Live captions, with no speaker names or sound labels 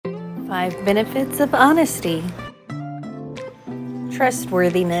5 benefits of honesty.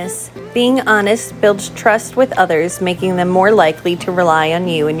 Trustworthiness. Being honest builds trust with others, making them more likely to rely on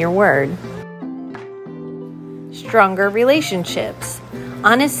you and your word. Stronger relationships.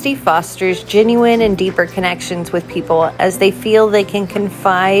 Honesty fosters genuine and deeper connections with people as they feel they can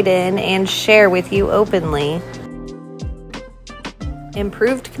confide in and share with you openly.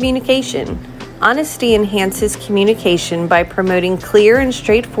 Improved communication. Honesty enhances communication by promoting clear and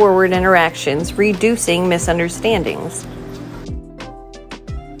straightforward interactions, reducing misunderstandings.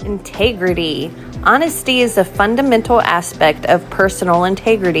 Integrity. Honesty is a fundamental aspect of personal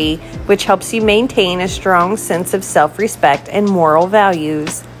integrity, which helps you maintain a strong sense of self-respect and moral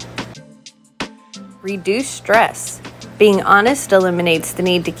values. Reduce stress. Being honest eliminates the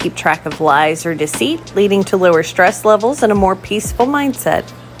need to keep track of lies or deceit, leading to lower stress levels and a more peaceful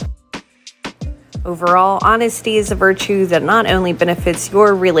mindset. Overall, honesty is a virtue that not only benefits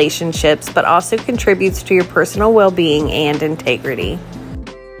your relationships, but also contributes to your personal well-being and integrity.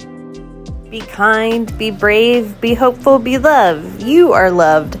 Be kind, be brave, be hopeful, be loved. You are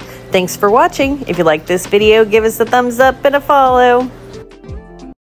loved. Thanks for watching. If you like this video, give us a thumbs up and a follow.